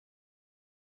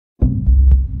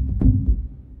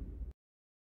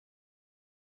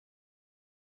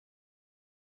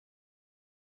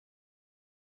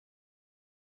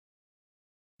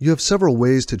You have several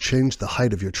ways to change the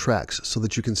height of your tracks so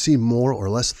that you can see more or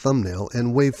less thumbnail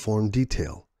and waveform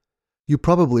detail. You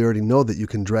probably already know that you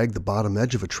can drag the bottom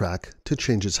edge of a track to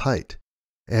change its height.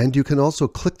 And you can also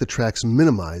click the track's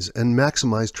minimize and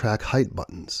maximize track height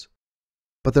buttons.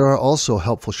 But there are also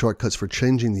helpful shortcuts for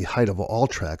changing the height of all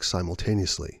tracks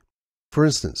simultaneously. For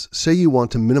instance, say you want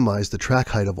to minimize the track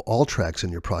height of all tracks in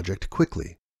your project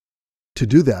quickly. To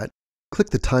do that, click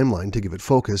the timeline to give it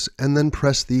focus and then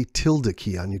press the tilde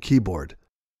key on your keyboard.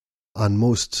 On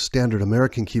most standard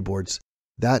American keyboards,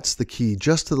 that's the key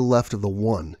just to the left of the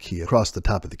 1 key across the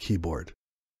top of the keyboard.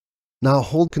 Now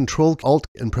hold Ctrl-Alt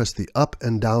and press the up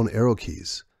and down arrow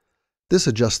keys. This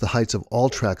adjusts the heights of all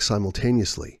tracks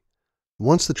simultaneously.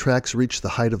 Once the tracks reach the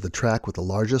height of the track with the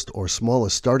largest or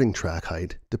smallest starting track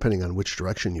height, depending on which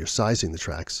direction you're sizing the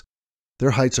tracks,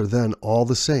 their heights are then all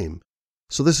the same,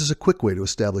 so this is a quick way to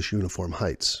establish uniform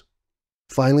heights.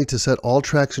 Finally, to set all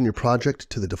tracks in your project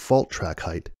to the default track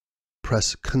height,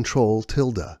 press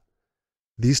Ctrl-tilde.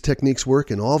 These techniques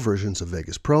work in all versions of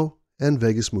Vegas Pro and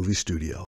Vegas Movie Studio.